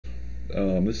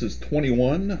This is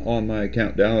 21 on my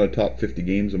countdown of the top 50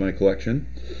 games of my collection.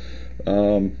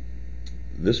 Um,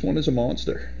 this one is a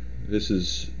monster. This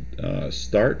is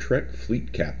Star Trek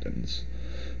Fleet Captains.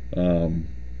 Um,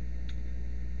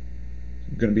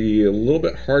 Going to be a little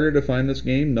bit harder to find this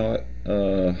game. Not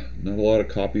a lot of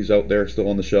copies out there still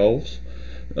on the shelves.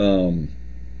 Um,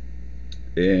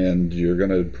 and you're going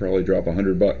to probably drop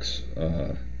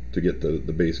 $100 to get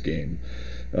the base game.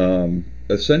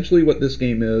 Essentially, what this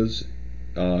game is,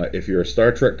 if you're a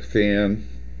Star Trek fan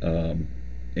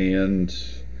and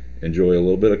enjoy a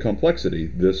little bit of complexity,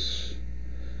 this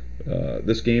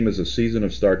game is a season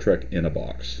of Star Trek in a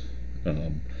box.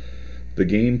 The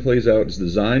game plays out. It's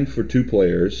designed for 2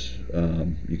 players.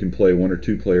 You can play 1 or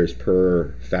 2 players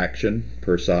per faction,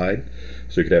 per side.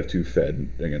 So you could have 2 Fed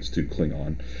against 2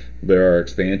 Klingon. There are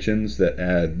expansions that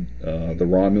add the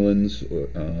Romulans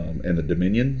and the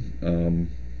Dominion.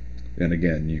 And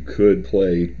again, you could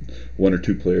play 1 or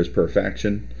 2 players per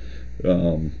faction.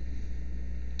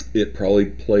 It probably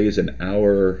plays an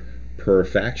hour per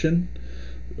faction.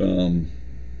 And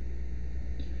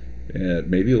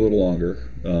maybe a little longer.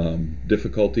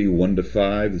 Difficulty 1 to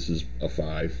 5. This is a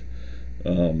 5.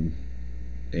 And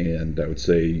I would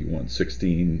say you want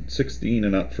 16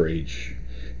 and up for age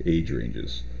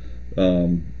ranges.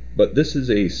 But this is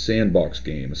a sandbox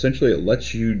game. Essentially, it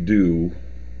lets you do.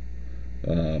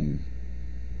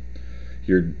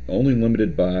 You're only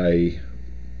limited by.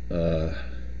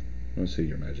 I want to say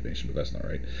your imagination, but that's not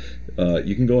right.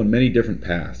 You can go in many different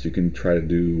paths. You can try to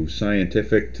do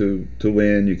scientific to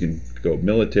win. You can go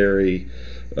military.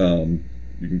 You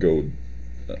can go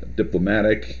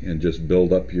diplomatic and just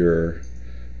build up your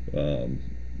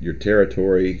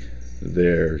territory.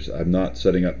 I'm not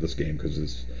setting up this game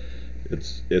because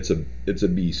it's a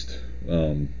beast.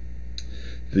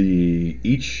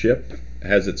 Each ship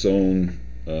has its own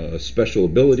special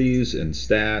abilities and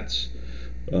stats.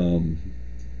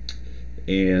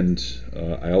 And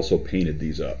I also painted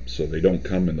these up, so they don't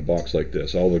come in the box like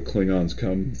this. All the Klingons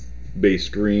come base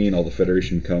green, all the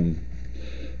Federation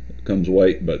comes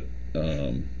white, but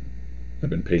I've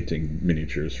been painting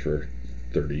miniatures for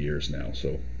 30 years now,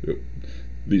 so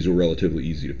these are relatively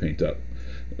easy to paint up.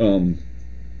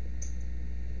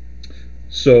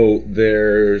 So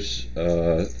there's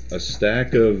a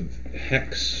stack of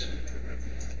hex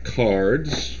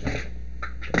cards.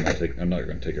 I'm not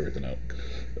going to take everything out.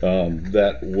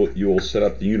 That you will set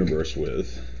up the universe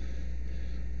with.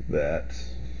 That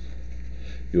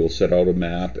you will set out a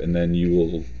map, and then you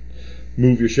will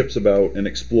move your ships about and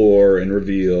explore and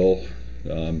reveal.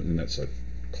 And that's a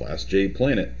Class J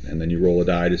planet. And then you roll a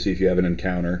die to see if you have an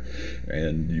encounter.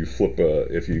 And you flip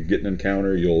if you get an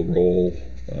encounter, you'll roll.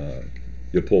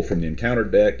 You'll pull from the encounter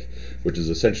deck, which is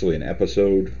essentially an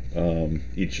episode.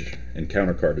 Each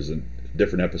encounter card is a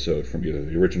different episode from either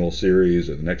the original series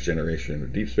or the Next Generation or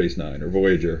Deep Space Nine or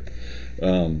Voyager.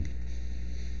 And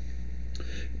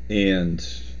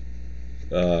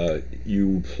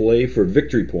you play for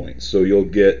victory points. So you'll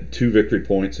get 2 victory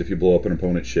points if you blow up an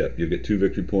opponent's ship. You'll get 2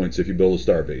 victory points if you build a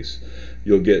starbase.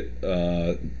 You'll get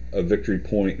a victory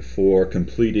point for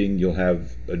completing. You'll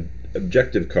have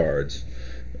objective cards.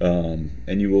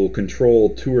 And you will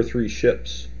control 2 or 3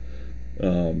 ships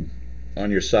on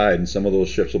your side, and some of those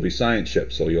ships will be science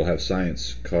ships, so you'll have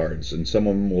science cards, and some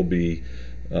of them will be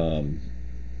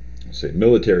say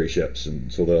military ships, and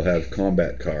so they'll have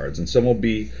combat cards, and some will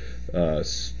be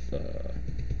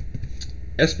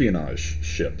espionage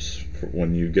ships for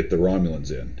when you get the Romulans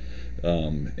in,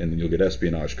 and then you'll get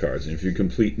espionage cards. And if you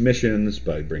complete missions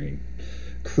by bringing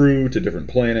crew to different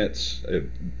planets,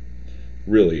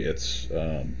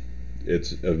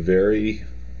 it's a very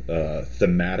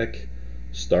thematic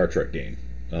Star Trek game.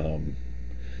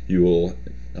 You will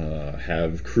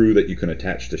have crew that you can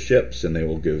attach to ships, and they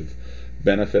will give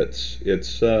benefits.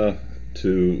 It's to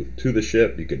the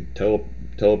ship. You can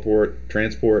teleport,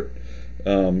 transport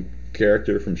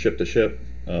character from ship to ship.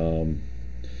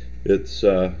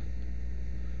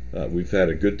 We've had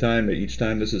a good time each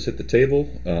time this has hit the table.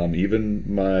 Even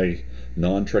my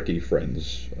non-Trekkie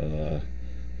friends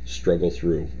struggle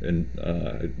through, and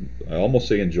I almost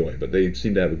say enjoy, but they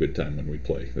seem to have a good time when we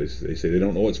play. They say they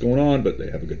don't know what's going on, but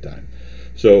they have a good time.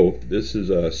 So this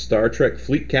is Star Trek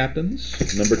Fleet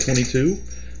Captains, number 22,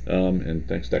 and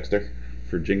thanks Dexter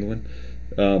for jingling.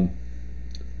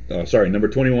 Sorry, number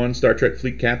 21, Star Trek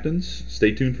Fleet Captains.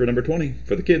 Stay tuned for number 20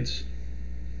 for the kids.